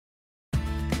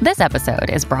This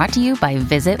episode is brought to you by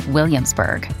Visit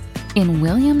Williamsburg. In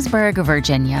Williamsburg,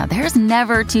 Virginia, there's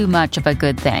never too much of a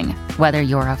good thing. Whether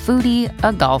you're a foodie,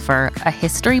 a golfer, a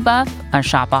history buff, a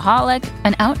shopaholic,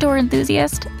 an outdoor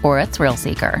enthusiast, or a thrill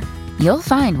seeker, you'll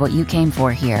find what you came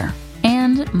for here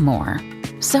and more.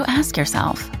 So ask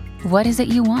yourself, what is it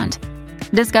you want?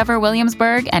 Discover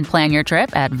Williamsburg and plan your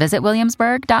trip at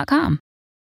visitwilliamsburg.com.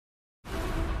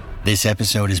 This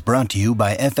episode is brought to you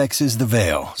by FX's The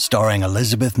Veil, starring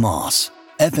Elizabeth Moss.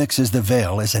 FX's The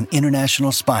Veil is an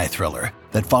international spy thriller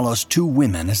that follows two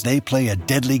women as they play a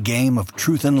deadly game of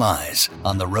truth and lies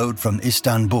on the road from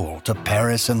Istanbul to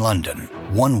Paris and London.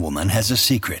 One woman has a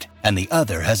secret, and the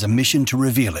other has a mission to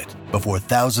reveal it before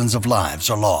thousands of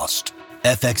lives are lost.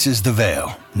 FX's The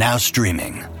Veil, now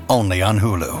streaming, only on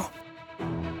Hulu.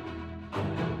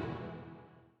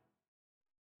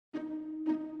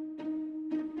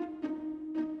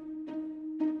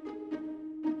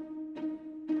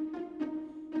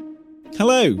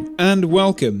 Hello, and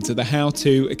welcome to the How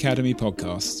To Academy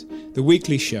podcast, the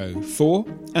weekly show for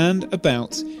and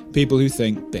about people who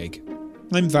think big.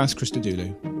 I'm Vas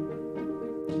Christodoulou.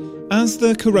 As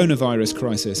the coronavirus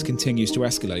crisis continues to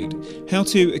escalate, How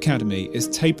To Academy is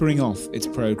tapering off its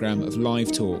programme of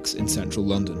live talks in central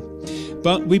London.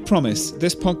 But we promise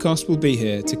this podcast will be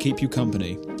here to keep you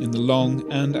company in the long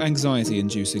and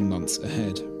anxiety-inducing months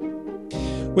ahead.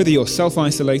 Whether you're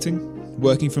self-isolating,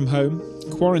 working from home,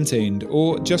 quarantined,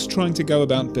 or just trying to go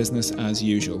about business as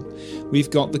usual,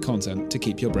 we've got the content to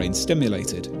keep your brain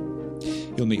stimulated.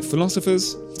 You'll meet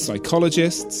philosophers,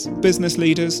 psychologists, business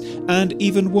leaders, and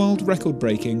even world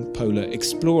record-breaking polar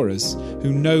explorers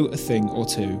who know a thing or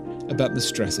two about the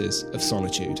stresses of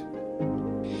solitude.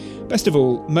 Best of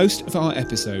all, most of our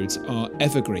episodes are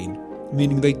evergreen,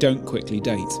 meaning they don't quickly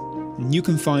date. And you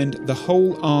can find the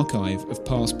whole archive of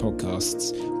past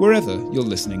podcasts wherever you're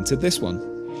listening to this one.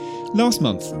 Last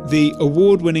month, the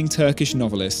award-winning Turkish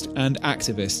novelist and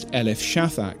activist Elif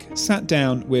Shafak sat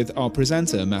down with our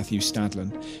presenter Matthew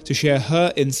Stadlen to share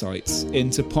her insights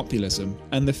into populism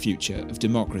and the future of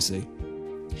democracy.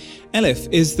 Elif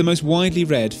is the most widely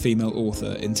read female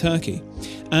author in Turkey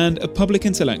and a public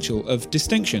intellectual of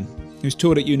distinction who's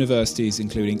taught at universities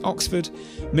including Oxford,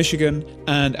 Michigan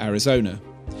and Arizona.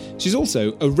 She's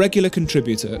also a regular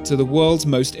contributor to the world's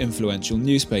most influential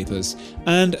newspapers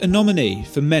and a nominee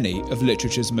for many of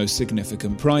literature's most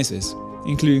significant prizes,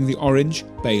 including the Orange,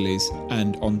 Baileys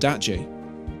and Ondaatje.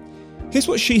 Here's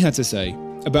what she had to say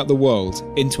about the world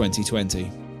in 2020.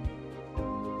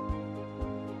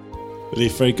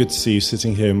 Elif, very good to see you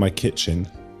sitting here in my kitchen.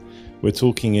 We're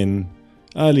talking in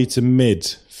early to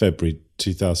mid-February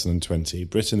 2020.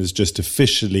 Britain has just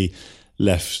officially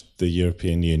left the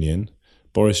European Union.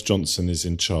 Boris Johnson is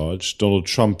in charge. Donald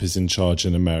Trump is in charge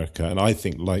in America, and I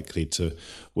think likely to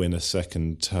win a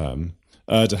second term.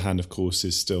 Erdogan, of course,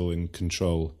 is still in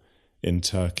control in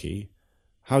Turkey.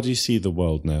 How do you see the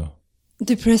world now?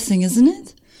 Depressing, isn't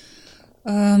it?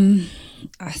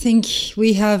 I think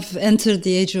we have entered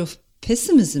the age of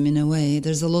pessimism in a way.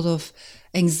 There's a lot of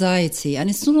anxiety, and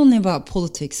it's not only about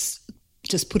politics,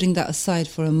 just putting that aside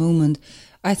for a moment.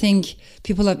 I think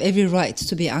people have every right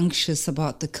to be anxious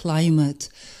about the climate,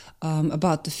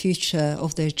 about the future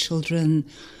of their children.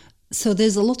 So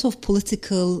there's a lot of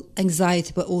political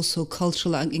anxiety, but also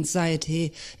cultural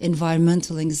anxiety,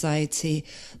 environmental anxiety,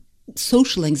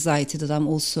 social anxiety that I'm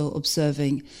also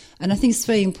observing. And I think it's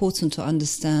very important to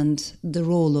understand the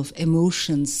role of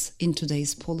emotions in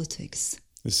today's politics.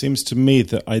 It seems to me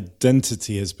that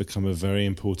identity has become a very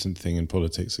important thing in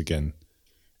politics again,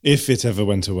 if it ever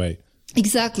went away.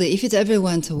 Exactly. If it ever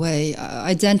went away,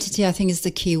 identity, I think, is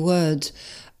the key word.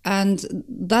 And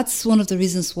that's one of the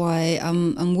reasons why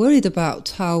I'm worried about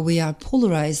how we are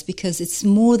polarized, because it's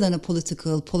more than a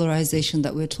political polarization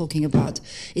that we're talking about.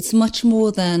 It's much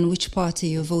more than which party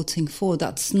you're voting for.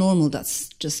 That's normal. That's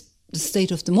just the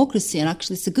state of democracy. And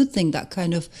actually, it's a good thing, that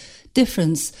kind of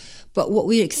difference. But what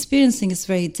we're experiencing is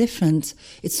very different.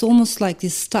 It's almost like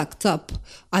these stacked up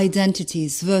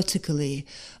identities vertically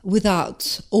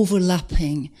without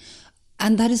overlapping.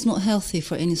 And that is not healthy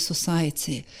for any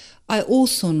society. I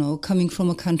also know, coming from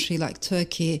a country like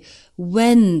Turkey,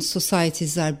 when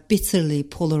societies are bitterly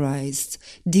polarized,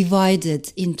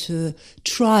 divided into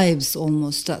tribes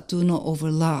almost that do not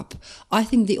overlap, I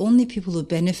think the only people who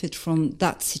benefit from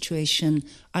that situation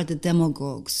are the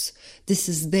demagogues. This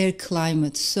is their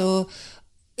climate. So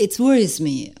it worries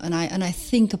me, and I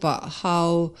think about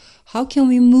how can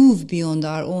we move beyond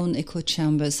our own echo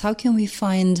chambers? How can we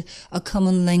find a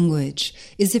common language?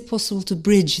 Is it possible to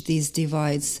bridge these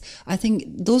divides? I think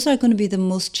those are going to be the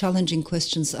most challenging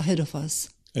questions ahead of us.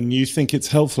 And you think it's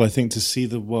helpful, I think, to see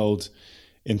the world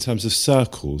in terms of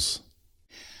circles?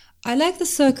 I like the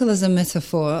circle as a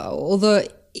metaphor, although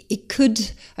it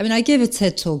could... I gave a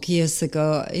TED talk years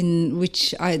ago in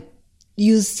which I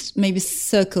used maybe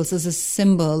circles as a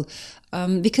symbol,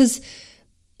 because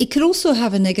it could also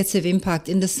have a negative impact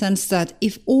in the sense that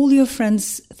if all your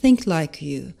friends think like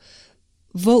you,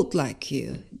 vote like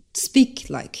you, speak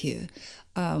like you,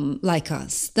 like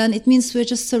us, then it means we're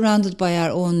just surrounded by our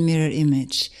own mirror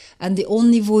image. And the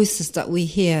only voices that we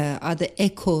hear are the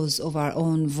echoes of our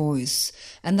own voice.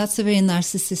 And that's a very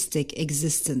narcissistic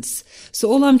existence.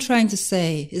 So all I'm trying to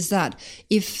say is that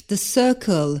if the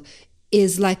circle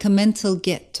is like a mental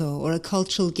ghetto or a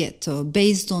cultural ghetto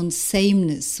based on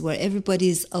sameness, where everybody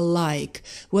is alike,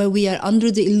 where we are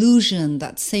under the illusion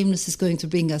that sameness is going to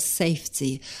bring us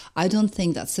safety, I don't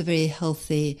think that's a very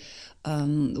healthy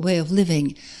way of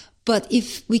living. But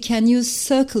if we can use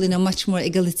circle in a much more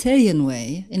egalitarian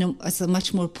way, as a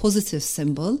much more positive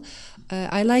symbol,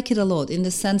 I like it a lot, in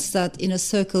the sense that in a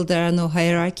circle there are no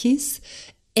hierarchies.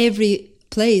 Every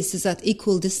place is at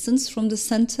equal distance from the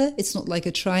center. It's not like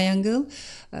a triangle.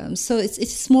 So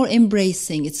it's more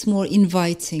embracing, it's more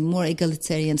inviting, more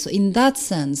egalitarian. So in that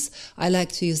sense, I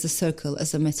like to use the circle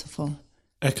as a metaphor.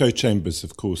 Echo chambers,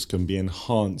 of course, can be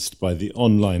enhanced by the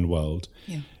online world.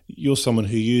 Yeah. You're someone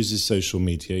who uses social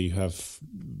media. You have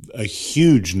a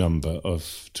huge number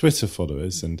of Twitter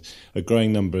followers and a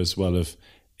growing number as well of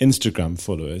Instagram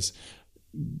followers.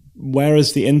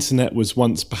 Whereas the internet was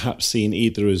once perhaps seen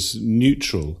either as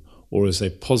neutral or as a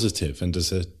positive and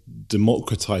as a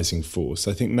democratizing force,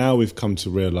 I think now we've come to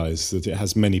realize that it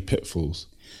has many pitfalls.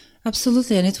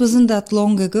 Absolutely, and it wasn't that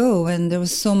long ago when there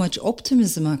was so much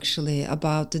optimism actually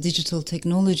about the digital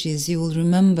technologies. You will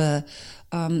remember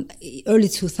early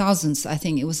 2000s, I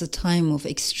think it was a time of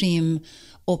extreme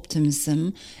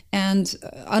optimism, and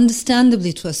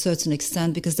understandably to a certain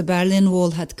extent, because the Berlin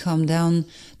Wall had come down,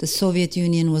 the Soviet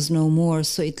Union was no more,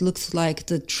 so it looked like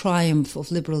the triumph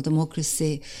of liberal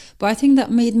democracy. But I think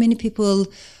that made many people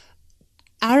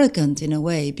arrogant in a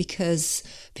way, because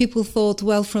people thought,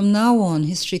 well, from now on,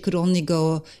 history could only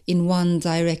go in one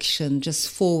direction, just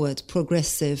forward,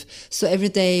 progressive. So every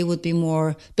day would be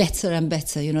more better and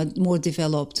better, more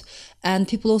developed. And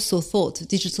people also thought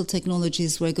digital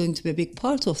technologies were going to be a big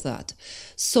part of that.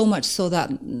 So much so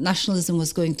that nationalism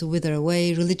was going to wither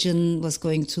away, religion was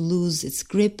going to lose its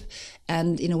grip,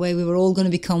 and in a way we were all going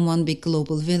to become one big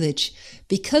global village.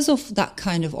 Because of that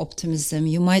kind of optimism,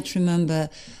 you might remember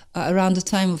around the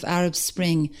time of Arab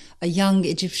Spring, a young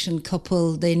Egyptian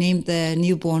couple, they named their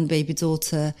newborn baby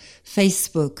daughter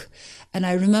Facebook. And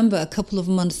I remember a couple of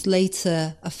months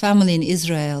later, a family in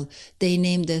Israel, they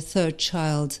named their third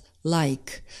child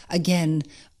Like, again,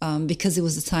 because it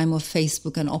was a time of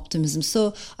Facebook and optimism.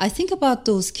 So I think about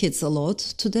those kids a lot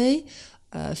today.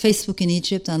 Facebook in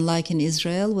Egypt and Like in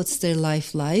Israel, what's their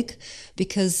life like?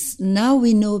 Because now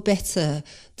we know better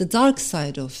the dark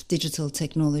side of digital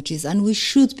technologies, and we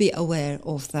should be aware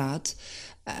of that.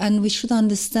 And we should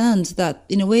understand that,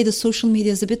 in a way, the social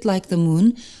media is a bit like the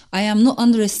moon. I am not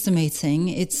underestimating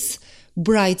its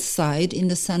bright side, in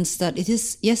the sense that it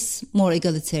is, yes, more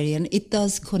egalitarian. It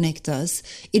does connect us.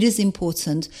 It is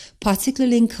important,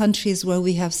 particularly in countries where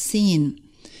we have seen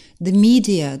the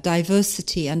media,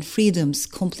 diversity and freedoms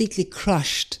completely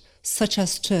crushed, such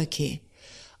as Turkey.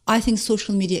 I think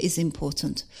social media is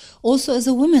important. Also, as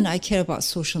a woman, I care about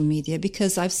social media,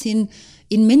 because I've seen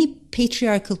in many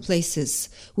patriarchal places,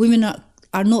 women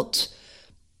are not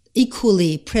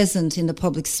equally present in the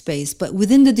public space, but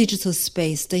within the digital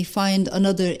space, they find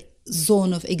another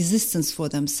zone of existence for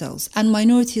themselves, and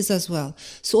minorities as well.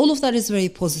 So all of that is very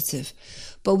positive.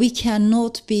 But we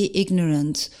cannot be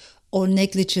ignorant or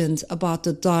negligent about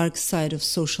the dark side of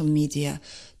social media.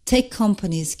 Tech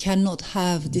companies cannot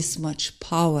have this much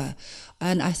power.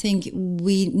 And I think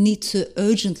we need to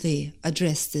urgently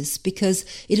address this, because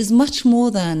it is much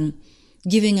more than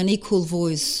giving an equal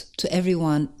voice to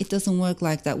everyone. It doesn't work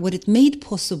like that. What it made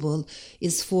possible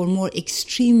is for more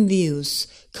extreme views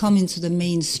come into the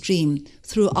mainstream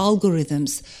through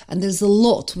algorithms. And there's a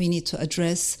lot we need to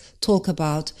address, talk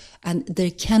about, and there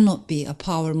cannot be a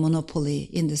power monopoly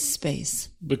in this space.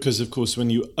 Because, of course, when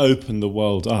you open the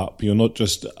world up, you're not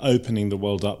just opening the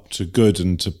world up to good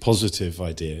and to positive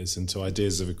ideas and to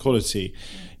ideas of equality.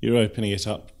 You're opening it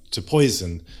up to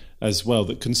poison as well,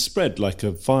 that can spread like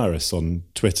a virus on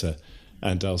Twitter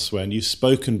and elsewhere. And you've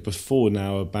spoken before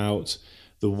now about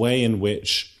the way in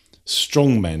which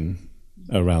strong men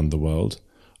around the world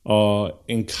are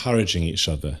encouraging each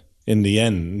other. In the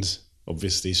end,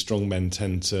 obviously, strong men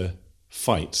tend to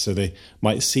fight, so they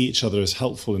might see each other as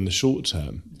helpful in the short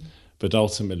term, but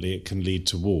ultimately it can lead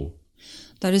to war.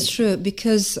 That is true,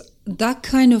 because that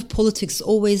kind of politics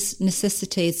always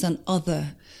necessitates an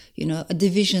other, a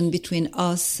division between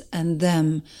us and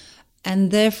them.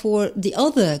 And therefore, the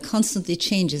other constantly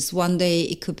changes. One day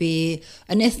it could be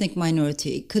an ethnic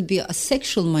minority, it could be a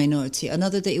sexual minority,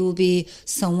 another day it will be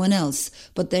someone else.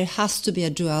 But there has to be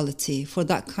a duality for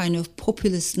that kind of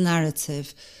populist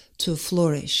narrative to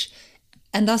flourish.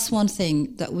 And that's one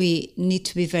thing that we need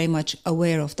to be very much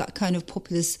aware of, that kind of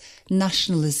populist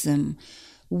nationalism,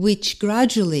 which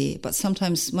gradually, but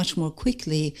sometimes much more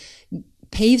quickly,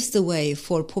 paves the way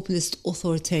for populist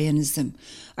authoritarianism.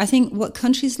 I think what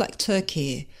countries like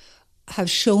Turkey have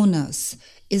shown us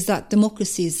is that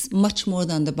democracy is much more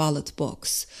than the ballot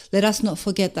box. Let us not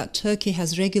forget that Turkey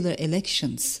has regular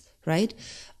elections, right?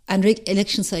 And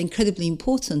elections are incredibly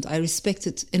important. I respect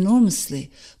it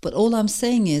enormously. But all I'm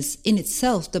saying is, in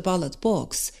itself, the ballot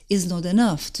box is not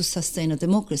enough to sustain a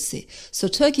democracy. So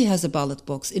Turkey has a ballot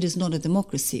box. It is not a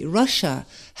democracy. Russia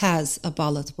has a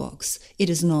ballot box. It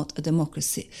is not a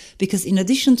democracy. Because in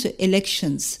addition to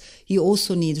elections, you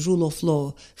also need rule of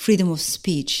law, freedom of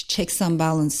speech, checks and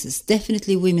balances,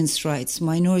 definitely women's rights,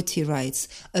 minority rights,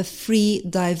 a free,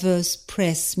 diverse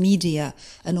press, media,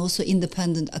 and also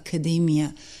independent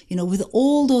academia. With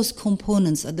all those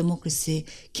components, a democracy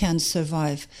can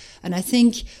survive. And I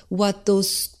think what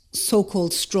those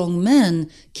so-called strong men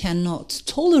cannot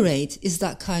tolerate is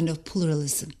that kind of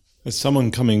pluralism. As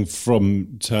someone coming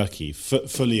from Turkey,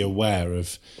 fully aware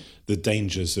of the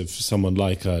dangers of someone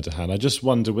like Erdogan, I just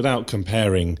wonder, without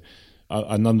comparing,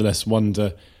 I nonetheless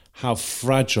wonder how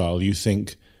fragile you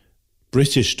think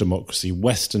British democracy,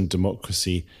 Western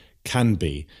democracy can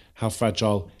be. How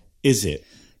fragile is it?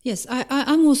 Yes,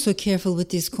 I'm also careful with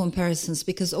these comparisons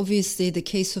because obviously the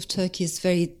case of Turkey is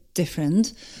very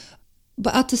different.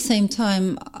 But at the same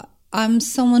time, I'm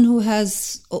someone who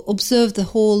has observed the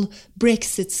whole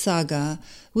Brexit saga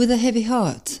with a heavy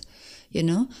heart,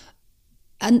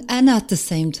 And at the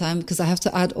same time, because I have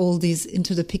to add all these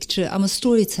into the picture, I'm a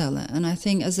storyteller. And I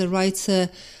think as a writer,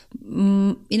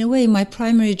 in a way, my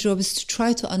primary job is to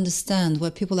try to understand where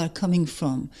people are coming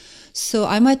from. So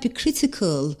I might be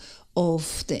critical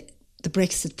of the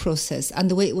Brexit process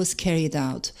and the way it was carried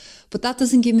out. But that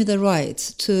doesn't give me the right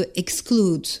to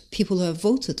exclude people who have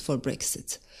voted for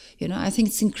Brexit. I think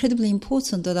it's incredibly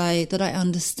important that I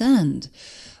understand.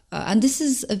 And this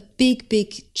is a big,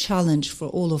 big challenge for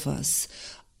all of us.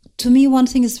 To me, one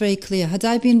thing is very clear. Had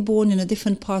I been born in a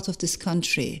different part of this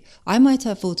country, I might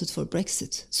have voted for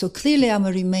Brexit. So clearly I'm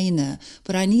a Remainer,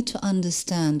 but I need to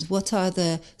understand what are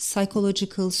the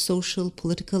psychological, social,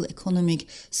 political, economic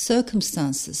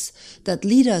circumstances that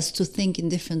lead us to think in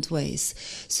different ways.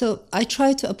 So I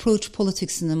try to approach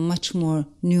politics in a much more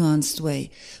nuanced way.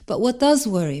 But what does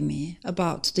worry me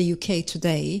about the UK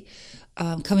today,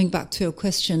 coming back to your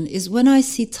question, is when I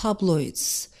see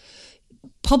tabloids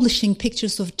publishing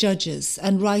pictures of judges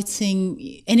and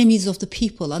writing enemies of the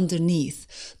people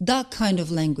underneath. That kind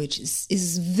of language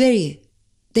is very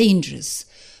dangerous,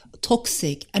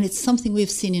 toxic, and it's something we've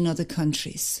seen in other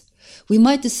countries. We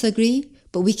might disagree,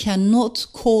 but we cannot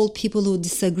call people who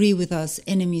disagree with us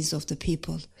enemies of the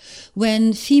people.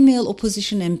 When female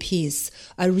opposition MPs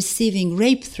are receiving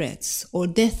rape threats or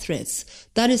death threats,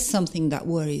 that is something that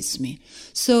worries me.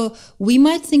 So we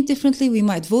might think differently, we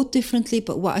might vote differently,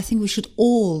 but what I think we should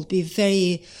all be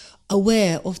very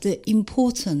aware of the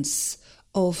importance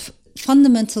of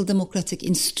fundamental democratic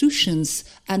institutions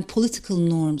and political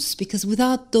norms, because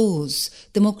without those,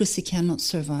 democracy cannot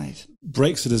survive.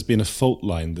 Brexit has been a fault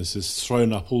line. This has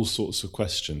thrown up all sorts of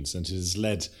questions, and it has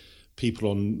led people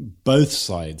on both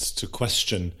sides to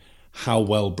question how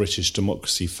well British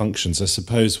democracy functions. I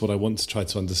suppose what I want to try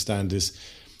to understand is,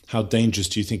 how dangerous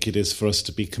do you think it is for us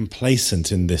to be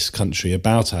complacent in this country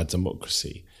about our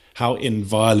democracy? How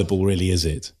inviolable really is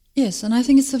it? Yes, and I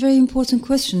think it's a very important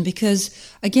question because,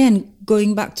 again,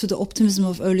 going back to the optimism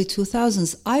of early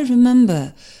 2000s, I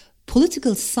remember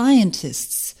political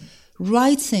scientists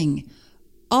writing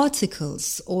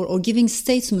articles or giving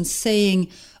statements saying,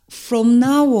 from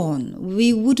now on,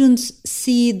 we wouldn't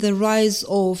see the rise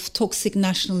of toxic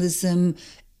nationalism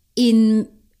in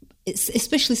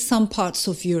especially some parts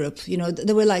of Europe.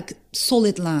 There were like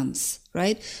solid lands,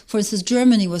 right? For instance,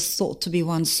 Germany was thought to be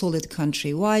one solid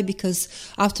country. Why? Because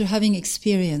after having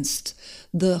experienced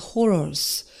the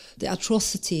horrors, the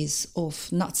atrocities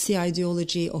of Nazi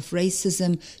ideology, of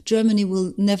racism, Germany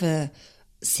will never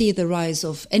see the rise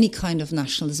of any kind of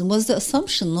nationalism, was the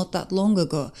assumption not that long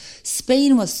ago.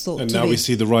 Spain was thought to be... And now we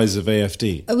see the rise of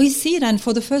AfD. We see it, and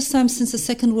for the first time since the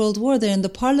Second World War, they're in the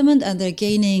parliament and they're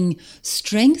gaining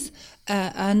strength.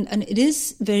 And it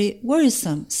is very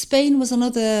worrisome. Spain was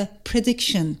another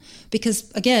prediction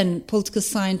because, again, political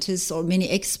scientists or many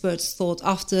experts thought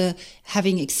after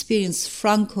having experienced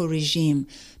Franco regime,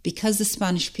 because the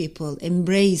Spanish people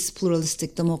embrace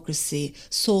pluralistic democracy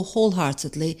so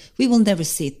wholeheartedly, we will never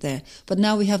see it there. But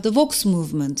now we have the Vox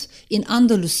movement in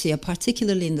Andalusia,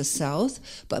 particularly in the south,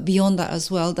 but beyond that as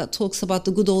well, that talks about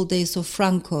the good old days of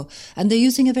Franco. And they're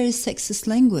using a very sexist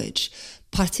language,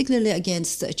 particularly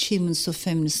against the achievements of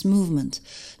feminist movement.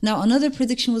 Now, another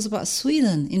prediction was about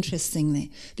Sweden,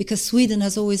 interestingly, because Sweden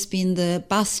has always been the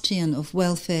bastion of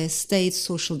welfare state,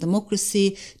 social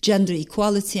democracy, gender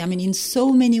equality. I mean, in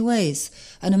so many ways,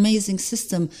 an amazing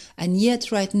system. And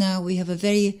yet right now we have a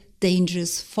very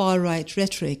dangerous far-right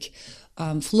rhetoric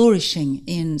flourishing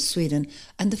in Sweden.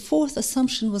 And the fourth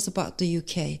assumption was about the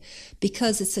UK,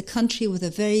 because it's a country with a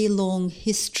very long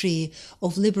history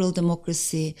of liberal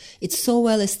democracy. It's so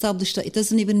well established that it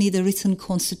doesn't even need a written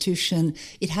constitution.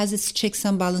 It has its checks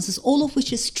and balances, all of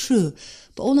which is true.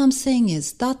 But all I'm saying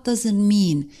is that doesn't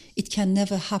mean it can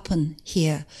never happen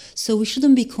here. So we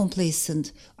shouldn't be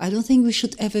complacent. I don't think we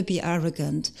should ever be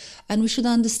arrogant. And we should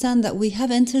understand that we have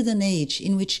entered an age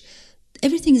in which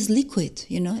everything is liquid,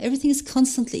 everything is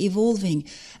constantly evolving.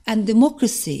 And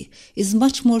democracy is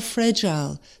much more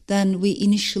fragile than we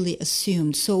initially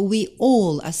assumed. So we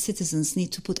all, as citizens,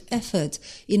 need to put effort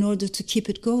in order to keep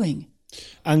it going.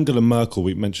 Angela Merkel,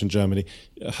 we mentioned Germany,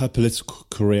 her political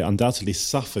career undoubtedly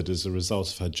suffered as a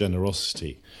result of her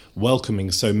generosity, welcoming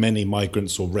so many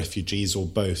migrants or refugees or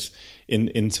both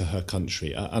into her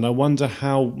country. And I wonder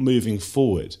how, moving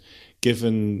forward,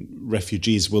 given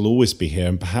refugees will always be here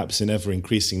and perhaps in ever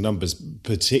increasing numbers,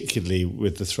 particularly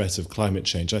with the threat of climate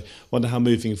change, I wonder how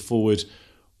moving forward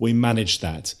we manage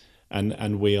that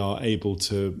and we are able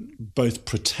to both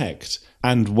protect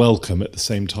and welcome at the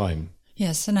same time.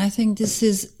 Yes, and I think this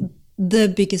is the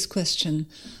biggest question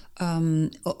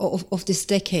of this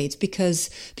decade, because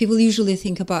people usually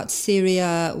think about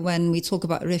Syria when we talk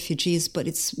about refugees, but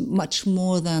it's much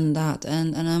more than that.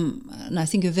 And I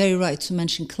think you're very right to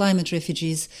mention climate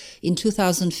refugees. In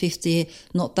 2050,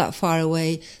 not that far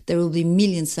away, there will be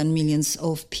millions and millions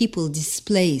of people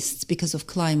displaced because of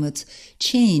climate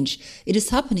change. It is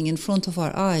happening in front of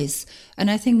our eyes. And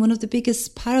I think one of the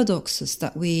biggest paradoxes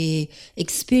that we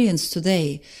experience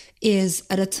today is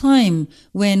at a time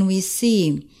when we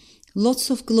see lots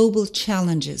of global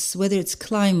challenges, whether it's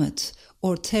climate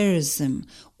or terrorism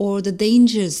or the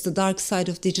dangers, the dark side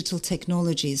of digital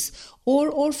technologies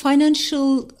or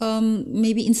financial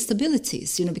maybe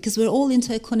instabilities, because we're all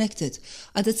interconnected.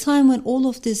 At a time when all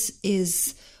of this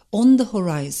is on the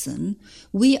horizon,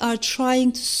 we are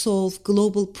trying to solve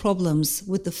global problems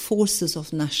with the forces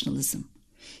of nationalism.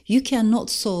 You cannot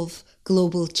solve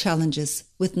global challenges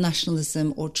with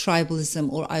nationalism or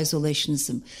tribalism or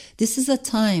isolationism. This is a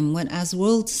time when, as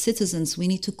world citizens, we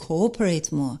need to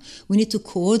cooperate more. We need to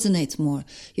coordinate more.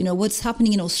 What's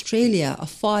happening in Australia, a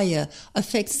fire,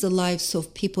 affects the lives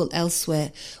of people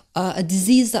elsewhere. A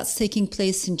disease that's taking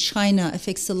place in China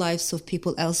affects the lives of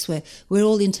people elsewhere. We're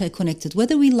all interconnected,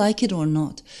 whether we like it or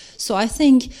not. So I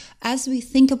think as we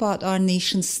think about our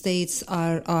nation states,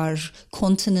 our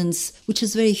continents, which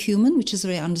is very human, which is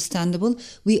very understandable,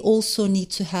 we also need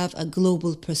to have a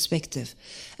global perspective.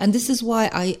 And this is why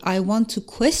I want to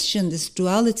question this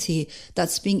duality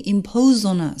that's being imposed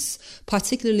on us,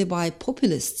 particularly by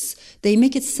populists. They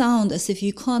make it sound as if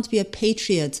you can't be a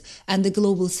patriot and a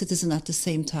global citizen at the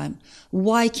same time.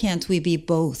 Why can't we be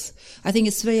both? I think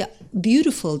it's very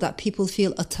beautiful that people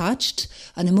feel attached,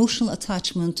 an emotional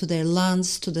attachment to their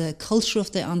lands, to the culture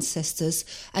of their ancestors,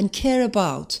 and care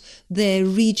about their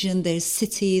region, their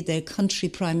city, their country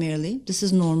primarily. This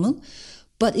is normal.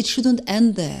 But it shouldn't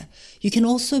end there. You can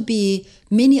also be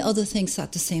many other things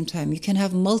at the same time. You can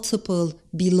have multiple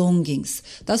belongings.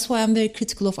 That's why I'm very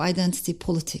critical of identity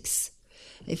politics.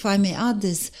 If I may add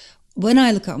this, when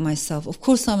I look at myself, of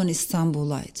course I'm an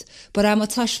Istanbulite, but I'm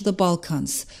attached to the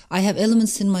Balkans. I have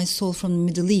elements in my soul from the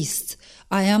Middle East.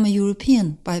 I am a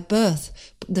European by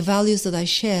birth. The values that I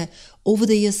share. Over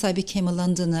the years, I became a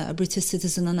Londoner, a British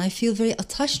citizen, and I feel very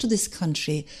attached to this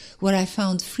country where I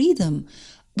found freedom.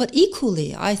 But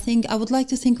equally, I think I would like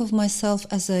to think of myself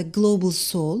as a global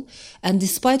soul. And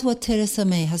despite what Theresa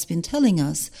May has been telling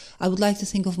us, I would like to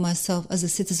think of myself as a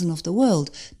citizen of the world.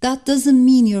 That doesn't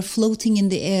mean you're floating in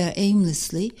the air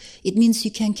aimlessly. It means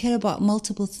you can care about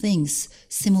multiple things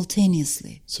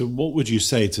simultaneously. So what would you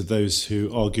say to those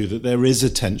who argue that there is a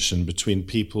tension between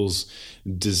people's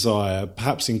desire,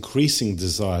 perhaps increasing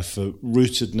desire for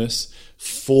rootedness,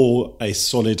 for a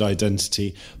solid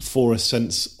identity, for a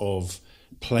sense of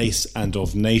place and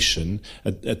of nation,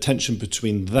 a tension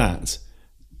between that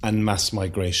and mass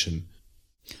migration?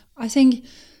 I think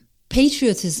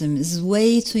patriotism is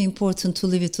way too important to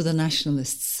leave it to the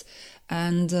nationalists.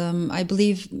 And I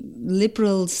believe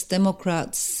liberals,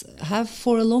 Democrats have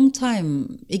for a long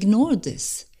time ignored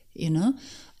this,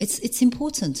 It's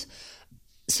important.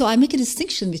 So I make a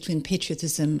distinction between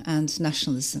patriotism and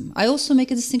nationalism. I also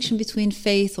make a distinction between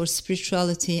faith or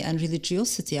spirituality and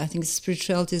religiosity. I think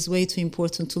spirituality is way too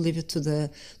important to leave it to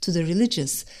the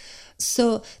religious.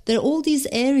 So there are all these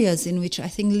areas in which I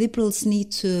think liberals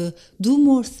need to do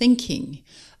more thinking,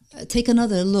 take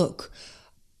another look.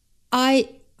 I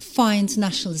find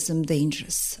nationalism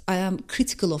dangerous. I am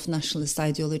critical of nationalist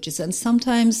ideologies, and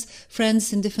sometimes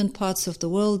friends in different parts of the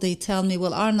world, they tell me,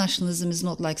 well, our nationalism is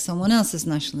not like someone else's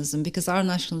nationalism because our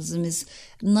nationalism is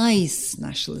nice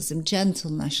nationalism, gentle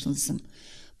nationalism.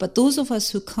 But those of us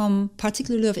who come,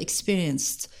 particularly have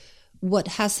experienced what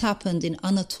has happened in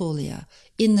Anatolia,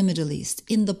 in the Middle East,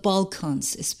 in the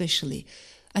Balkans especially,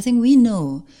 I think we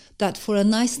know that for a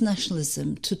nice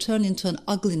nationalism to turn into an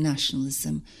ugly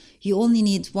nationalism, you only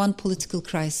need one political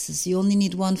crisis, you only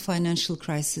need one financial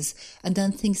crisis, and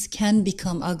then things can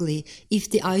become ugly if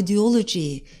the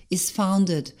ideology is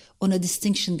founded on a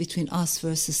distinction between us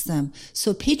versus them.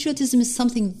 So patriotism is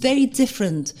something very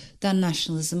different than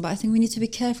nationalism, but I think we need to be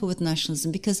careful with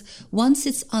nationalism because once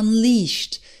it's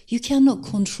unleashed, you cannot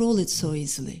control it so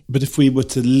easily. But if we were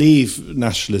to leave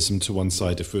nationalism to one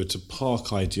side, if we were to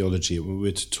park ideology, we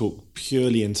were to talk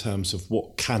purely in terms of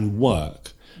what can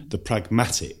work, the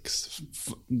pragmatics,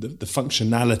 the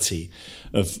functionality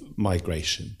of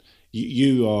migration.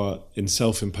 You are in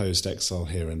self-imposed exile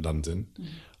here in London.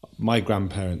 My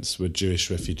grandparents were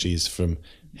Jewish refugees from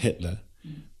Hitler.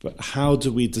 But how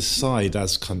do we decide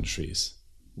as countries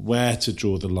where to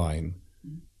draw the line,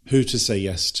 who to say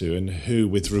yes to, and who,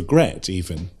 with regret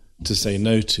even, to say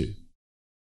no to?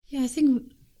 Yeah, I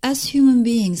think as human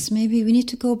beings, maybe we need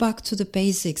to go back to the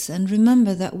basics and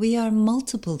remember that we are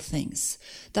multiple things.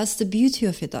 That's the beauty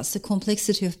of it. That's the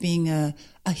complexity of being a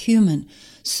human.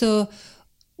 So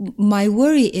my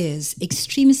worry is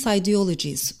extremist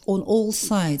ideologies on all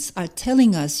sides are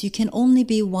telling us you can only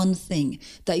be one thing,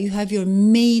 that you have your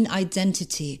main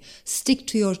identity, stick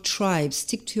to your tribe,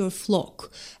 stick to your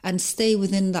flock, and stay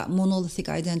within that monolithic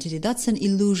identity. That's an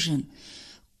illusion.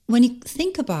 When you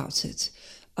think about it,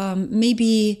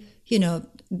 maybe,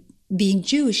 being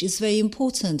Jewish is very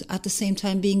important. At the same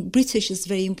time, being British is a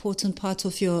very important part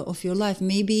of your life.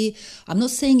 Maybe, I'm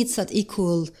not saying it's at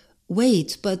equal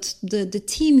weight, but the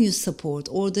team you support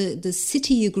or the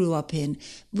city you grew up in,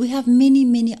 we have many,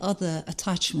 many other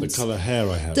attachments. The colour hair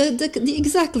I have.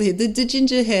 Exactly, the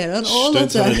ginger hair and all don't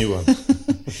of that. tell anyone.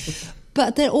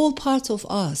 But they're all part of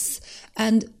us.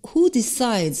 And who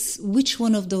decides which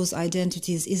one of those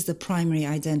identities is the primary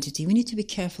identity? We need to be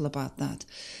careful about that.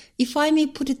 If I may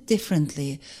put it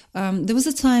differently, there was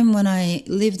a time when I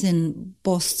lived in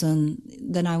Boston,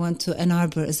 then I went to Ann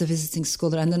Arbor as a visiting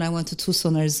scholar, and then I went to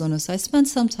Tucson, Arizona. So I spent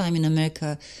some time in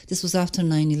America. This was after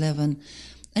 9/11.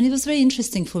 And it was very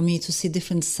interesting for me to see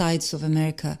different sides of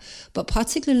America. But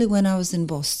particularly when I was in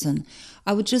Boston,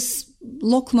 I would just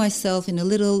lock myself in a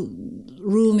little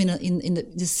room in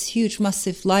this huge,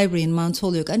 massive library in Mount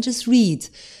Holyoke and just read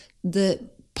the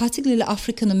particularly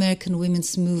African-American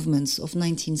women's movements of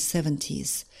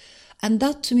 1970s. And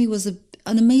that to me was an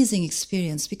amazing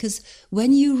experience because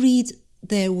when you read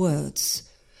their words,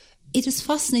 it is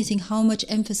fascinating how much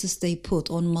emphasis they put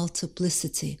on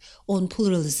multiplicity, on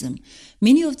pluralism.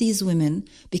 Many of these women,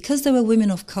 because they were women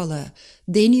of color,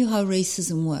 they knew how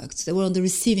racism worked. They were on the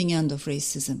receiving end of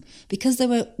racism. Because they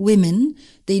were women,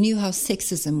 they knew how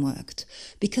sexism worked.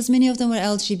 Because many of them were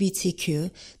LGBTQ,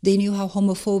 they knew how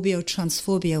homophobia or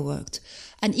transphobia worked.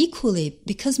 And equally,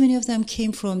 because many of them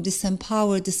came from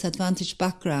disempowered, disadvantaged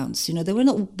backgrounds, they were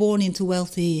not born into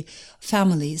wealthy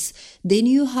families, they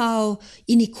knew how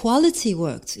inequality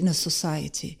worked in a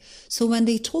society. So when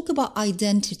they talk about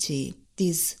identity,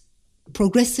 these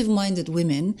progressive-minded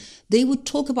women, they would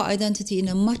talk about identity in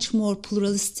a much more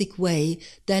pluralistic way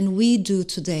than we do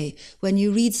today. When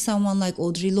you read someone like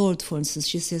Audre Lorde, for instance,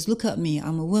 she says, look at me,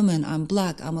 I'm a woman, I'm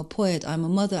black, I'm a poet, I'm a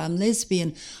mother, I'm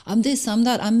lesbian, I'm this, I'm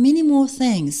that, I'm many more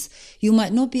things you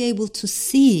might not be able to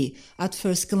see at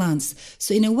first glance.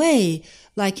 So in a way,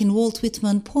 like in Walt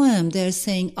Whitman's poem, they're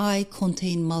saying, I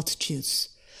contain multitudes.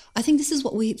 I think this is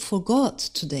what we forgot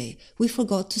today. We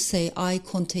forgot to say, I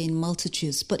contain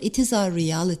multitudes, but it is our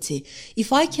reality.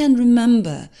 If I can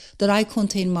remember that I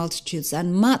contain multitudes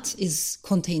and Matt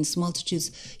contains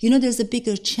multitudes, there's a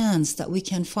bigger chance that we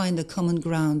can find a common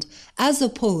ground, as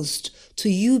opposed to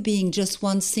you being just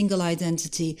one single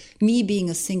identity, me being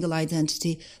a single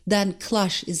identity, then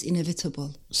clash is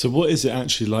inevitable. So what is it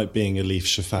actually like being Elif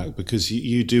Shafak? Because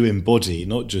you do embody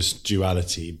not just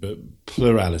duality, but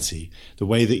plurality. The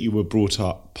way that you were brought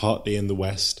up, partly in the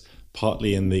West,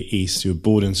 partly in the East. You were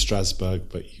born in Strasbourg,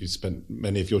 but you spent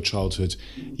many of your childhood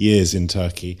years in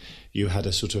Turkey. You had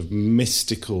a sort of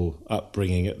mystical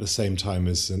upbringing at the same time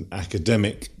as an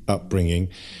academic upbringing.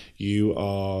 You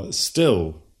are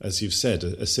still, as you've said,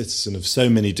 a citizen of so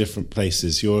many different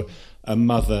places. You're a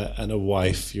mother and a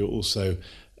wife. You're also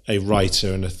a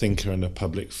writer and a thinker and a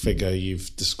public figure.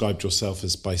 You've described yourself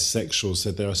as bisexual.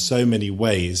 So there are so many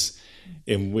ways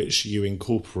in which you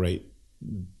incorporate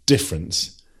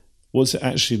difference. What's it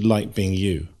actually like being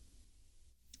you?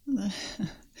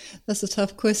 That's a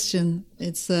tough question.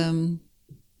 It's, the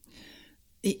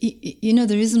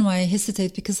reason why I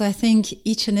hesitate, because I think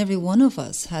each and every one of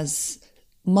us has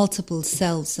multiple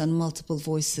selves and multiple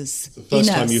voices. The first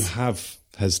time you have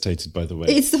hesitated, by the way.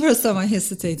 It's the first time I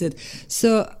hesitated.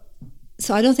 So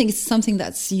I don't think it's something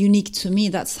that's unique to me.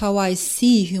 That's how I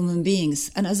see human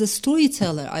beings. And as a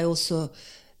storyteller, I also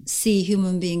see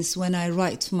human beings when I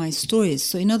write my stories.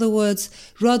 So in other words,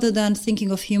 rather than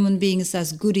thinking of human beings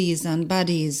as goodies and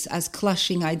baddies, as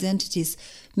clashing identities,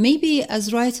 maybe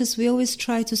as writers, we always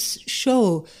try to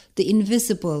show the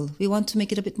invisible. We want to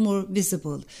make it a bit more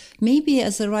visible. Maybe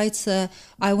as a writer,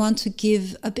 I want to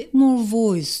give a bit more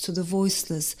voice to the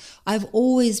voiceless. I've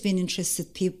always been interested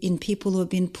in people who have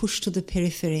been pushed to the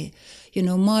periphery,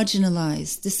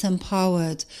 marginalized,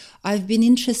 disempowered. I've been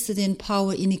interested in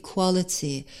power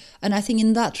inequality. And I think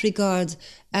in that regard,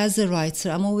 as a writer,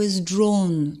 I'm always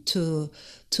drawn to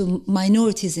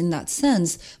minorities in that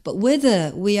sense. But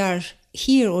whether we are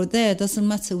here or there, doesn't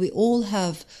matter. We all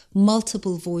have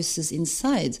multiple voices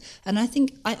inside. And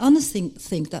I honestly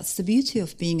think that's the beauty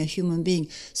of being a human being.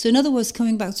 So in other words,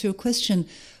 coming back to your question,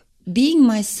 being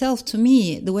myself, to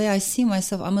me, the way I see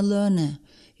myself, I'm a learner.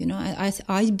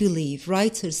 I believe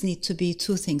writers need to be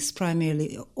two things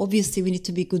primarily. Obviously, we need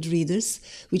to be good readers.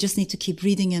 We just need to keep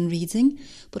reading and reading.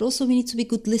 But also we need to be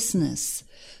good listeners.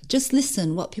 Just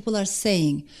listen what people are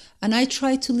saying. And I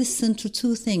try to listen to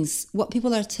two things: what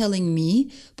people are telling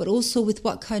me, but also with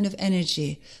what kind of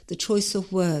energy, the choice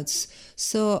of words.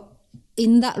 So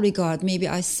in that regard, maybe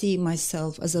I see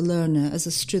myself as a learner, as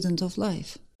a student of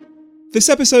life. This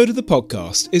episode of the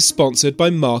podcast is sponsored by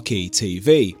Marquee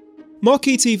TV.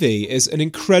 Marquee TV is an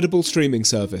incredible streaming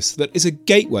service that is a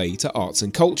gateway to arts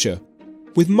and culture.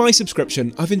 With my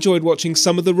subscription, I've enjoyed watching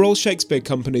some of the Royal Shakespeare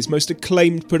Company's most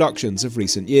acclaimed productions of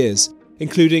recent years,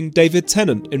 including David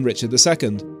Tennant in Richard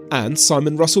II and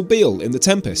Simon Russell Beale in The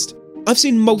Tempest. I've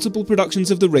seen multiple productions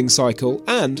of The Ring Cycle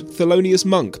and Thelonious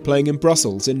Monk playing in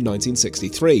Brussels in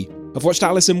 1963. I've watched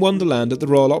Alice in Wonderland at the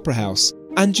Royal Opera House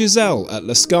and Giselle at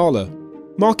La Scala.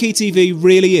 Marquee TV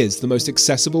really is the most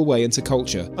accessible way into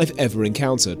culture I've ever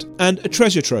encountered, and a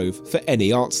treasure trove for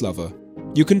any arts lover.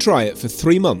 You can try it for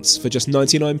 3 months for just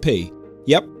 99p.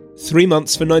 Yep, 3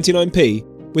 months for 99p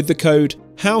with the code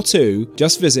HOWTO.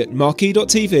 Just visit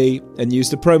marquee.tv and use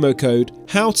the promo code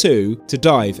HOWTO to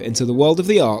dive into the world of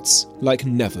the arts like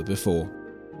never before.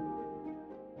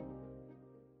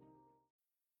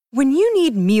 When you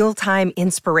need mealtime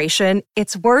inspiration,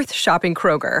 it's worth shopping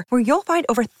Kroger, where you'll find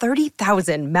over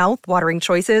 30,000 mouth-watering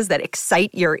choices that excite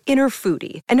your inner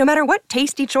foodie. And no matter what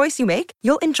tasty choice you make,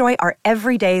 you'll enjoy our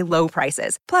everyday low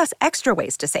prices, plus extra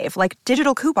ways to save, like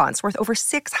digital coupons worth over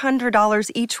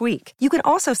 $600 each week. You can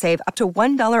also save up to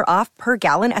 $1 off per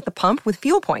gallon at the pump with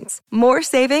fuel points. More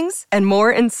savings and more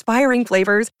inspiring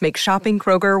flavors make shopping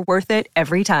Kroger worth it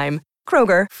every time.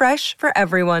 Kroger, fresh for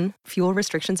everyone. Fuel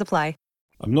restrictions apply.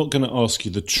 I'm not going to ask you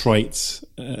the trite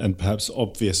and perhaps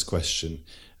obvious question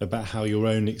about how your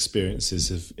own experiences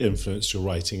have influenced your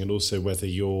writing, and also whether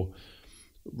your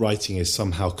writing is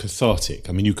somehow cathartic.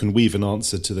 I mean, you can weave an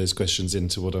answer to those questions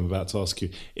into what I'm about to ask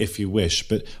you if you wish.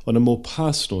 But on a more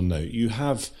personal note, you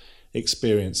have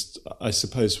experienced, I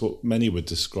suppose, what many would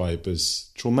describe as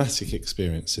traumatic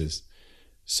experiences.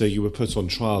 So you were put on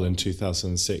trial in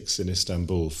 2006 in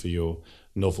Istanbul for your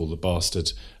novel, The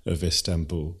Bastard of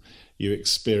Istanbul. You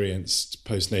experienced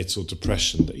postnatal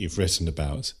depression that you've written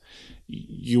about.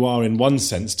 You are in one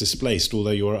sense displaced,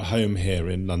 although you're at home here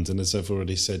in London. As I've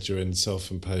already said, you're in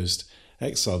self-imposed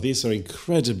exile. These are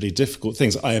incredibly difficult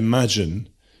things, I imagine,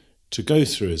 to go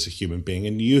through as a human being,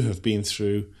 and you have been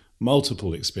through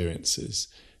multiple experiences.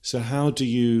 So how do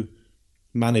you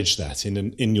manage that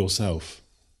in yourself?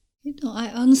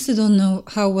 I honestly don't know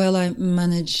how well I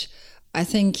manage. I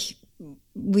think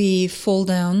we fall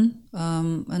down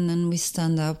and then we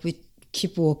stand up. We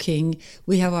keep walking.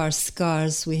 We have our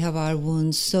scars. We have our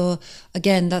wounds. So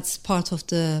again, that's part of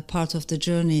the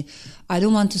journey. I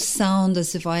don't want to sound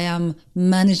as if I am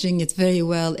managing it very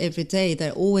well every day.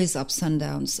 There are always ups and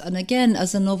downs. And again,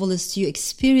 as a novelist, you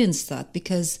experience that,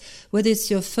 because whether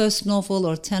it's your first novel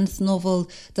or 10th novel,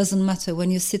 doesn't matter.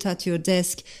 When you sit at your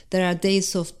desk, there are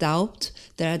days of doubt.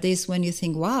 There are days when you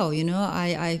think, wow,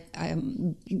 I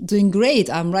am doing great.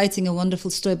 I'm writing a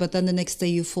wonderful story. But then the next day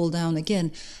you fall down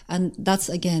again. And that's,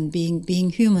 again, being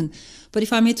human. But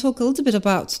if I may talk a little bit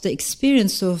about the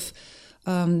experience of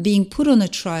being put on a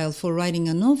trial for writing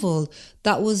a novel,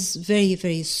 that was very,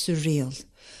 very surreal.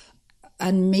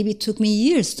 And maybe it took me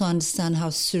years to understand how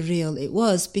surreal it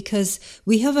was, because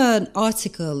we have an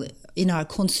article in our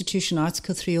constitution,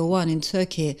 Article 301 in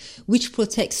Turkey, which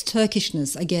protects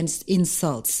Turkishness against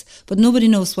insults. But nobody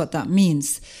knows what that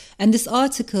means. And this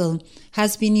article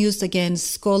has been used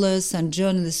against scholars and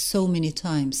journalists so many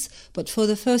times. But for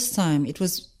the first time, it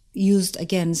was used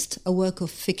against a work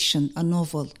of fiction, a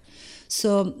novel.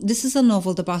 So this is a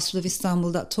novel, The Bastard of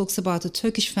Istanbul, that talks about a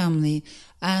Turkish family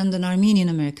and an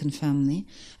Armenian-American family.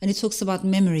 And it talks about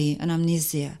memory and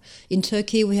amnesia. In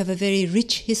Turkey, we have a very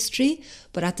rich history,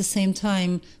 but at the same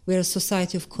time, we're a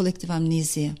society of collective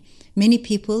amnesia. Many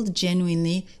people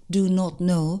genuinely do not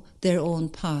know their own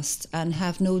past and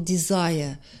have no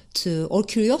desire to, or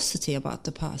curiosity about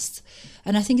the past.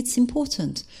 And I think it's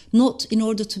important, not in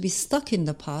order to be stuck in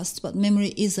the past, but memory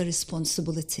is a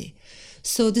responsibility.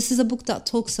 So this is a book that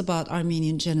talks about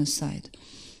Armenian genocide.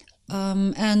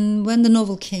 And when the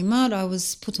novel came out, I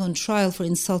was put on trial for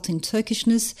insulting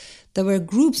Turkishness. There were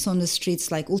groups on the streets,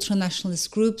 like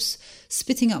ultranationalist groups,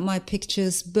 spitting up my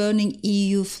pictures, burning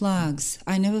EU flags.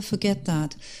 I never forget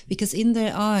that, because in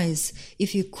their eyes,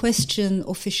 if you question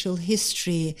official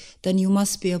history, then you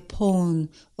must be a pawn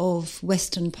of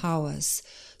Western powers.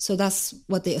 So that's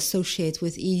what they associate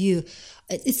with EU.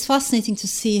 It's fascinating to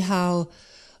see how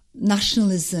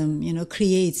nationalism,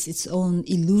 creates its own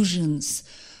illusions.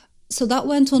 So that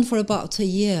went on for about a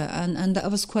year, and that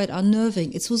was quite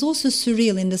unnerving. It was also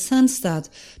surreal in the sense that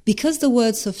because the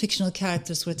words of fictional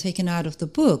characters were taken out of the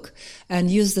book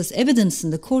and used as evidence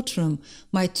in the courtroom,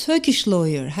 my Turkish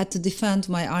lawyer had to defend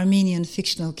my Armenian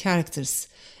fictional characters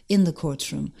in the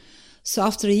courtroom. So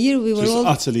after a year, we were all...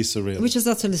 utterly surreal. Which is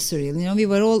utterly surreal. We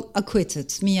were all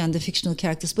acquitted, me and the fictional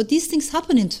characters. But these things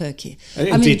happen in Turkey.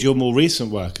 Indeed, your more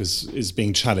recent work is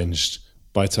being challenged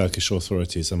by Turkish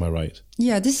authorities, am I right?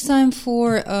 Yeah, this time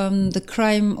for the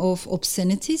crime of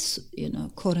obscenities,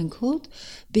 quote unquote,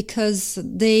 because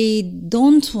they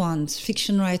don't want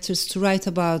fiction writers to write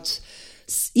about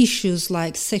issues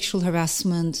like sexual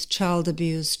harassment, child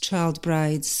abuse, child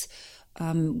brides,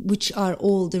 which are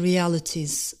all the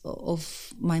realities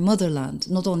of my motherland,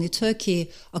 not only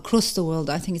Turkey, across the world.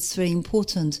 I think it's very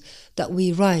important that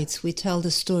we write, we tell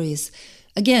the stories.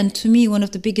 Again, to me, one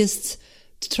of the biggest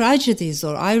tragedies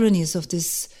or ironies of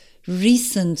this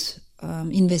recent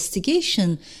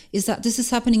investigation is that this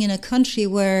is happening in a country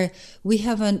where we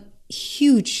have a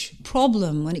huge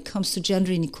problem when it comes to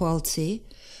gender inequality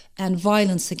and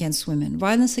violence against women.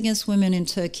 Violence against women in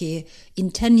Turkey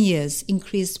in 10 years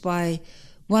increased by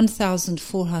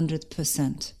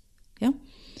 1,400%. Yeah?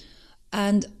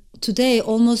 And today,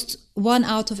 almost 1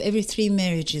 out of every 3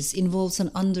 marriages involves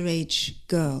an underage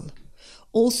girl.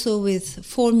 Also, with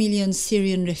 4 million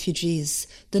Syrian refugees,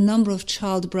 the number of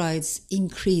child brides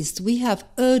increased. We have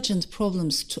urgent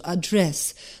problems to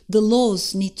address. The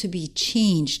laws need to be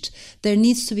changed. There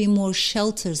needs to be more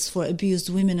shelters for abused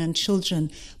women and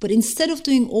children. But instead of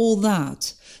doing all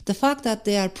that, the fact that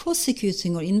they are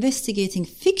prosecuting or investigating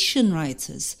fiction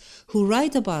writers who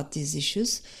write about these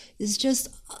issues is just,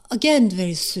 again,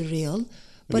 very surreal.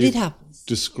 But it happens.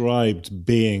 Described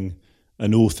being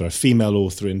an author, a female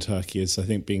author in Turkey, is, I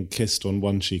think, being kissed on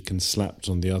one cheek and slapped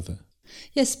on the other.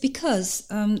 Yes, because,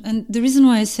 and the reason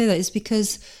why I say that is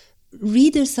because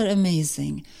readers are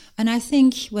amazing. And I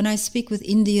think when I speak with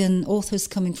Indian authors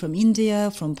coming from India,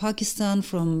 from Pakistan,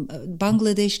 from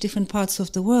Bangladesh, different parts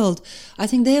of the world, I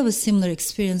think they have a similar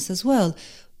experience as well.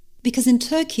 Because in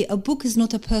Turkey, a book is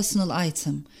not a personal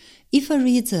item. If a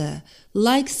reader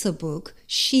likes a book,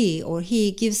 she or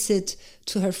he gives it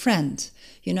to her friend.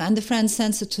 and the friend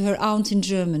sends it to her aunt in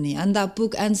Germany, and that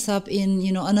book ends up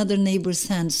in, another neighbor's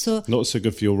hands. So not so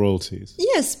good for your royalties.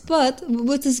 Yes, but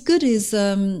what is good is,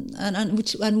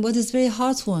 and what is very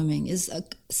heartwarming is a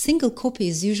single copy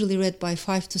is usually read by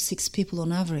 5 to 6 people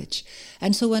on average.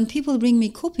 And so when people bring me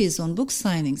copies on book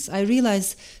signings, I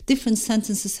realize different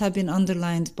sentences have been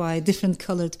underlined by different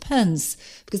colored pens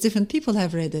because different people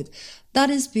have read it. That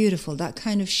is beautiful, that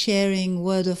kind of sharing,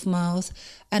 word of mouth.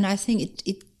 And I think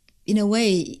it in a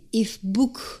way, if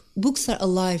books are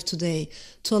alive today,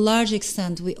 to a large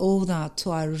extent, we owe that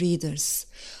to our readers.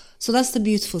 So that's the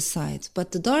beautiful side.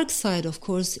 But the dark side, of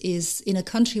course, is in a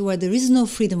country where there is no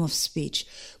freedom of speech.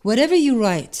 Whatever you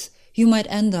write, you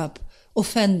might end up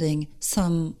offending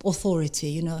some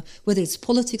authority, whether it's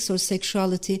politics or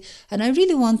sexuality. And I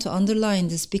really want to underline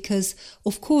this because,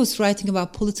 of course, writing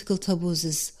about political taboos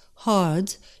is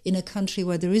hard in a country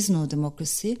where there is no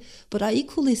democracy, but I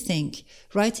equally think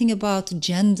writing about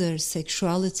gender,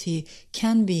 sexuality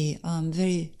can be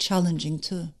very challenging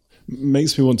too.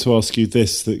 Makes me want to ask you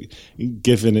this, that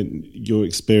given your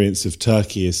experience of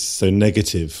Turkey is so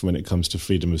negative when it comes to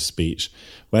freedom of speech,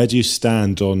 where do you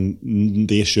stand on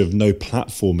the issue of no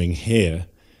platforming here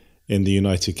in the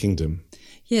United Kingdom?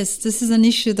 Yes, this is an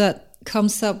issue that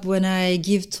comes up when I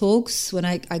give talks, when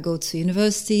I go to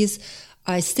universities.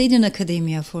 I stayed in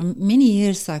academia for many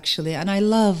years, actually, and I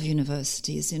love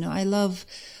universities. I love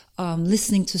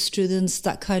listening to students,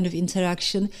 that kind of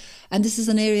interaction. And this is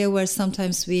an area where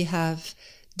sometimes we have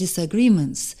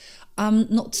disagreements. I'm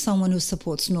not someone who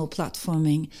supports no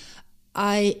platforming.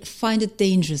 I find it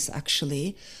dangerous,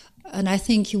 actually. And I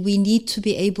think we need to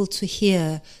be able to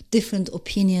hear different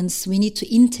opinions. We need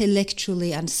to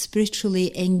intellectually and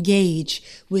spiritually engage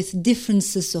with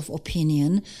differences of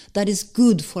opinion. That is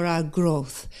good for our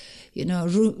growth.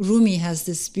 Rumi has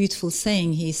this beautiful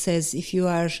saying. He says, if you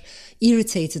are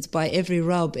irritated by every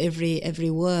rub, every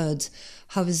word,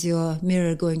 how is your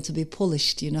mirror going to be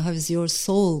polished? How is your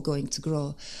soul going to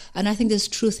grow? And I think there's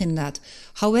truth in that.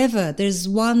 However, there's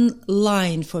one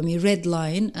line for me, red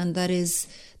line, and that is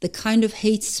the kind of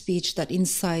hate speech that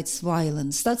incites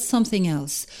violence. That's something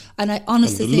else. And I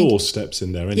honestly think... And the law steps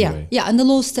in there anyway. Yeah, and the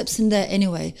law steps in there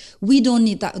anyway. We don't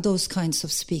need those kinds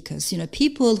of speakers.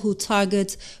 People who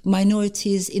target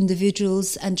minorities,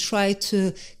 individuals, and try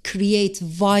to create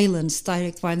violence,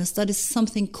 direct violence, that is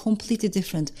something completely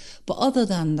different. But other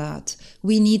than that,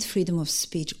 we need freedom of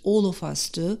speech. All of us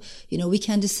do. We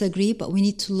can disagree, but we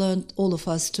need to learn, all of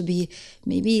us, to be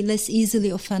maybe less easily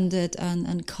offended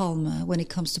and calmer when it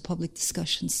comes to public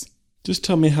discussions. Just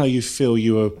tell me how you feel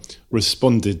you are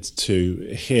responded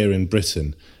to here in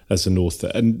Britain as an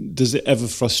author. And does it ever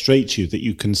frustrate you that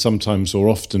you can sometimes or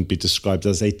often be described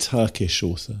as a Turkish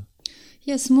author?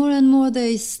 Yes, more and more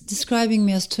they're describing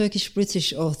me as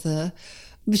Turkish-British author,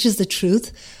 which is the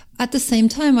truth. At the same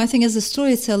time, I think as a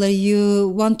storyteller, you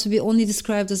want to be only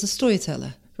described as a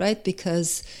storyteller, right?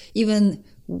 Because even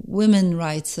women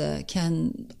writer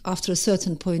can, after a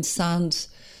certain point, sound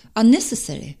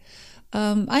unnecessary.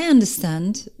 I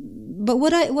understand, but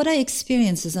what I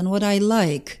experience is, and what I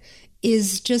like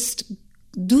is just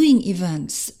doing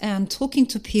events and talking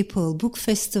to people, book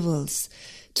festivals.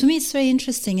 To me, it's very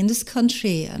interesting in this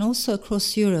country and also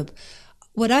across Europe.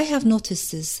 What I have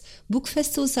noticed is book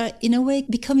festivals are, in a way,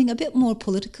 becoming a bit more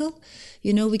political.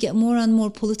 We get more and more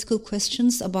political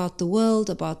questions about the world,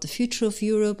 about the future of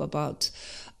Europe, about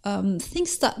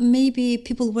things that maybe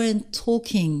people weren't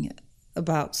talking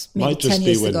about maybe 10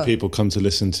 years ago. Might just be when people come to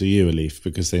listen to you, Elif,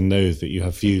 because they know that you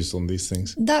have views on these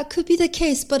things. That could be the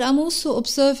case, but I'm also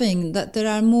observing that there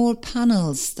are more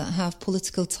panels that have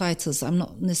political titles. I'm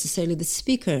not necessarily the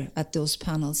speaker at those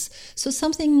panels. So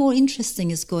something more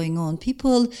interesting is going on.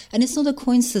 People, and it's not a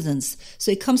coincidence.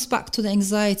 So it comes back to the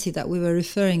anxiety that we were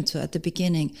referring to at the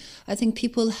beginning. I think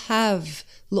people have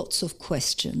lots of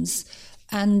questions.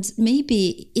 And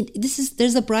maybe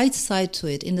there's a bright side to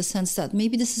it in the sense that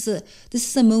maybe this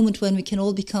is a moment when we can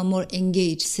all become more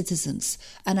engaged citizens,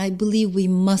 and I believe we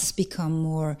must become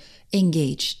more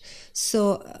engaged.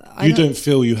 So you don't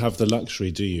feel you have the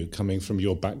luxury, do you, coming from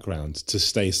your background, to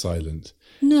stay silent?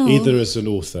 No. Either as an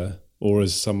author or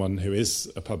as someone who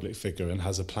is a public figure and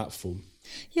has a platform.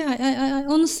 Yeah, I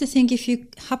honestly think if you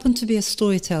happen to be a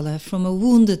storyteller from a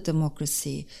wounded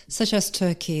democracy, such as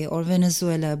Turkey or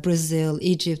Venezuela, Brazil,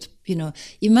 Egypt,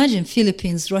 imagine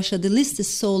Philippines, Russia, the list is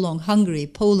so long, Hungary,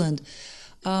 Poland,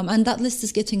 and that list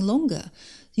is getting longer.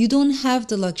 You don't have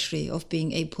the luxury of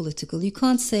being apolitical. You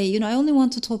can't say, I only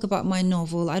want to talk about my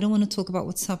novel. I don't want to talk about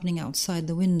what's happening outside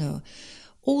the window.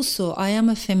 Also, I am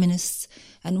a feminist,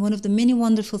 and one of the many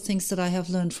wonderful things that I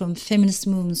have learned from feminist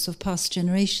movements of past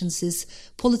generations is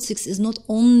politics is not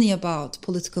only about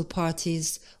political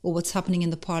parties or what's happening in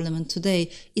the parliament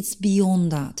today, it's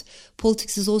beyond that.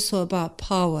 Politics is also about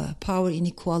power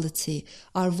inequality,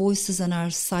 our voices and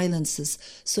our silences.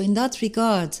 So in that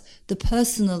regard, the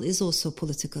personal is also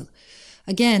political.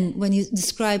 Again, when you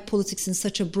describe politics in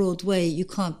such a broad way, you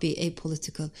can't be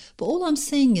apolitical. But all I'm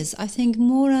saying is, I think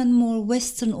more and more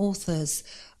Western authors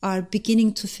are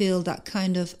beginning to feel that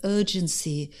kind of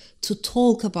urgency to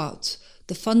talk about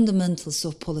the fundamentals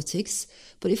of politics.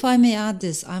 But if I may add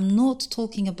this, I'm not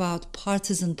talking about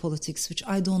partisan politics, which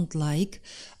I don't like.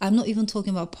 I'm not even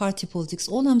talking about party politics.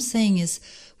 All I'm saying is,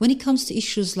 when it comes to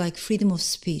issues like freedom of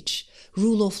speech,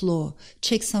 rule of law,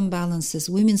 checks and balances,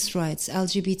 women's rights,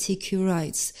 LGBTQ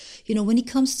rights. When it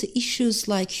comes to issues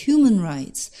like human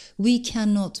rights, we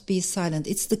cannot be silent.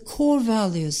 It's the core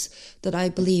values that I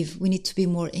believe we need to be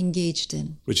more engaged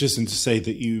in. Which isn't to say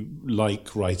that you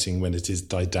like writing when it is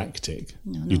didactic.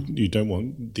 No. You don't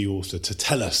want the author to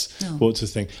tell us what to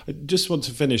think. I just want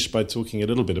to finish by talking a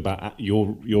little bit about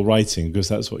your writing, because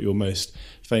that's what you're most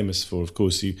famous for. Of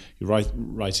course, you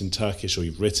write in Turkish, or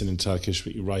you've written in Turkish,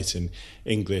 but you write in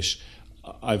English.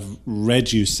 I've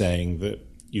read you saying that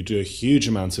you do a huge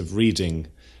amount of reading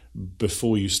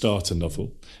before you start a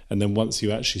novel, and then once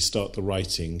you actually start the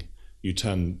writing, you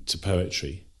turn to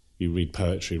poetry. You read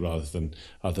poetry rather than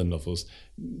other novels.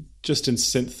 Just in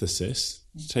synthesis,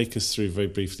 take us through very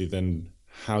briefly then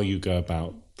how you go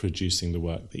about producing the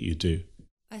work that you do.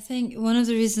 I think one of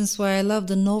the reasons why I love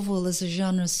the novel as a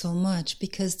genre so much,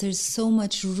 because there's so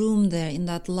much room there in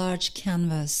that large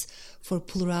canvas for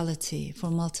plurality,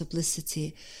 for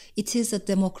multiplicity. It is a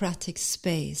democratic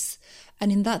space.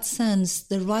 And in that sense,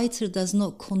 the writer does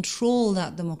not control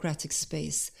that democratic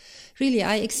space. Really,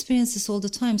 I experience this all the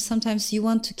time. Sometimes you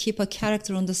want to keep a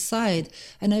character on the side,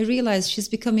 and I realize she's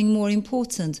becoming more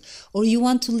important. Or you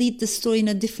want to lead the story in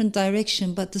a different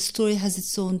direction, but the story has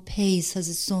its own pace, has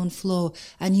its own flow,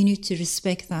 and you need to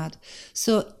respect that.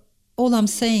 So all I'm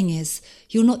saying is,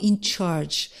 you're not in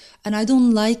charge. And I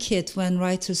don't like it when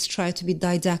writers try to be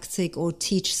didactic or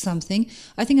teach something.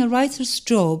 I think a writer's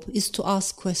job is to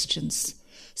ask questions,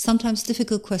 sometimes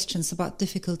difficult questions about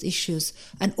difficult issues,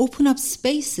 and open up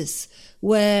spaces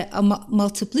where a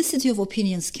multiplicity of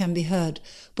opinions can be heard.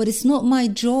 But it's not my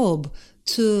job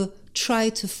to try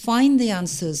to find the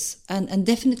answers, and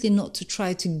definitely not to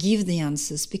try to give the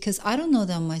answers, because I don't know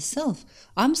them myself.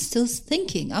 I'm still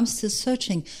thinking, I'm still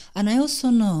searching. And I also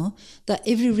know that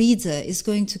every reader is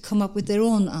going to come up with their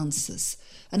own answers.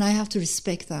 And I have to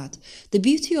respect that. The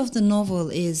beauty of the novel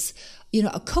is,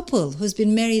 a couple who's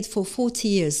been married for 40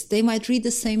 years, they might read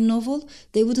the same novel,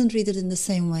 they wouldn't read it in the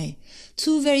same way.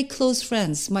 Two very close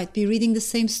friends might be reading the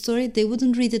same story, they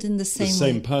wouldn't read it in the same way.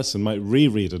 The same person might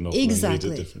reread a novel and read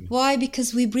it differently. Why?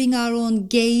 Because we bring our own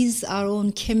gaze, our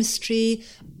own chemistry,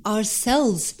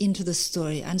 ourselves into the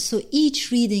story. And so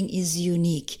each reading is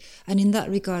unique. And in that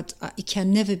regard, it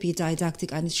can never be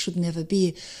didactic, and it should never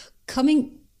be.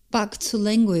 Coming back to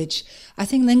language, I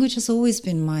think language has always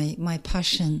been my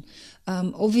passion.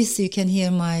 Obviously, you can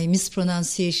hear my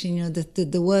mispronunciation,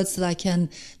 the words that I can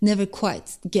never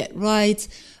quite get right.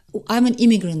 I'm an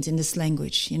immigrant in this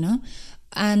language,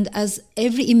 And as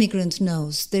every immigrant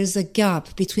knows, there's a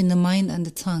gap between the mind and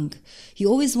the tongue. You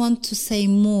always want to say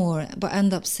more, but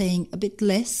end up saying a bit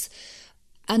less.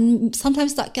 And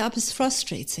sometimes that gap is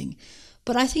frustrating.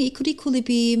 But I think it could equally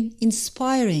be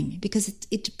inspiring, because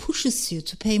it pushes you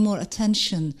to pay more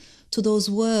attention to those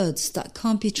words that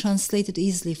can't be translated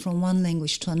easily from one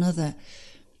language to another.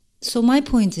 So my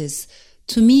point is,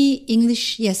 to me,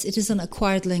 English, yes, it is an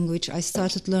acquired language. I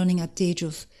started learning at the age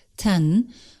of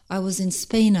 10. I was in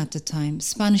Spain at the time.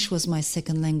 Spanish was my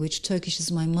second language. Turkish is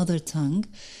my mother tongue.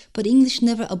 But English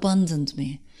never abandoned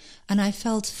me. And I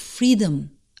felt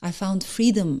freedom. I found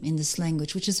freedom in this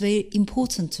language, which is very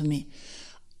important to me.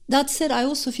 That said, I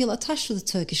also feel attached to the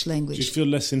Turkish language. Do you feel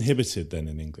less inhibited then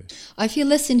in English? I feel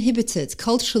less inhibited.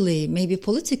 Culturally, maybe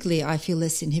politically, I feel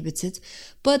less inhibited.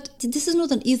 But this is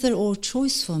not an either-or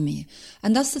choice for me.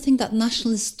 And that's the thing that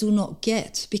nationalists do not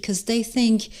get, because they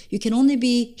think you can only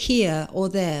be here or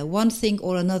there, one thing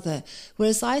or another.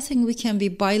 Whereas I think we can be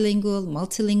bilingual,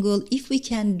 multilingual, if we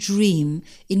can dream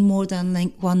in more than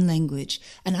one language.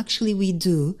 And actually we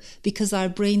do, because our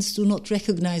brains do not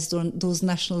recognize those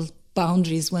national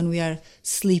boundaries when we are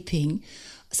sleeping.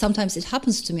 Sometimes it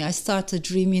happens to me. I started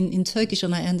dreaming in Turkish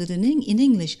and I ended in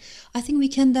English. I think we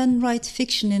can then write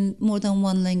fiction in more than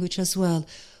one language as well.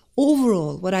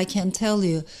 Overall, what I can tell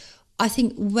you, I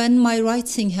think when my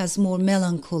writing has more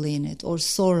melancholy in it, or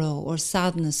sorrow, or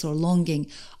sadness, or longing,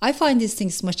 I find these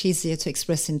things much easier to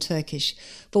express in Turkish.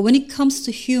 But when it comes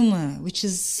to humor, which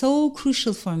is so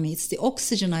crucial for me, it's the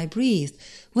oxygen I breathe.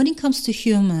 When it comes to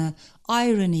humor,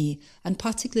 irony, and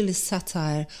particularly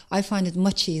satire, I find it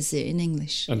much easier in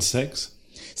English. And sex?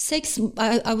 Sex,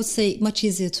 I would say, much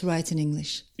easier to write in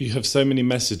English. You have so many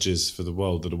messages for the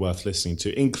world that are worth listening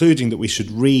to, including that we should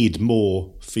read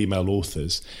more female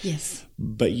authors. Yes.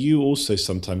 But you also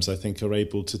sometimes, I think, are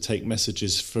able to take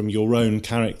messages from your own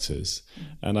characters.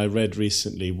 And I read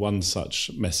recently one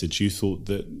such message. You thought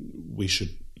that we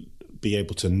should be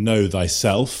able to know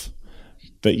thyself,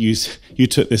 but you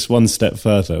took this one step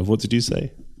further. What did you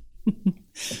say?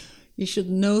 You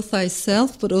should know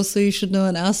thyself, but also you should know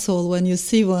an asshole when you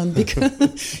see one, because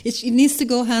it needs to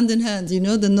go hand in hand,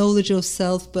 the knowledge of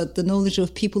self, but the knowledge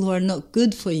of people who are not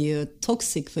good for you,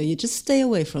 toxic for you. Just stay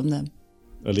away from them.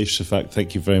 Elif Shafak,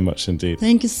 thank you very much indeed.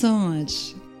 Thank you so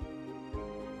much.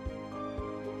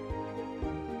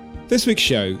 This week's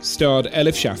show starred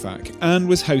Elif Shafak and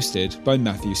was hosted by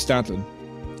Matthew Stadlen.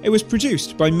 It was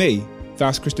produced by me,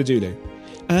 Vas Christodoulou,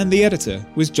 and the editor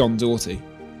was John Doughty.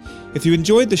 If you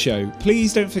enjoyed the show,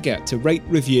 please don't forget to rate,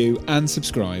 review and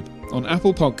subscribe on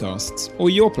Apple Podcasts or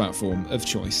your platform of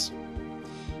choice.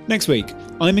 Next week,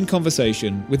 I'm in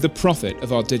conversation with the prophet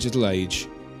of our digital age,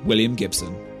 William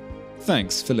Gibson.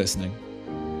 Thanks for listening.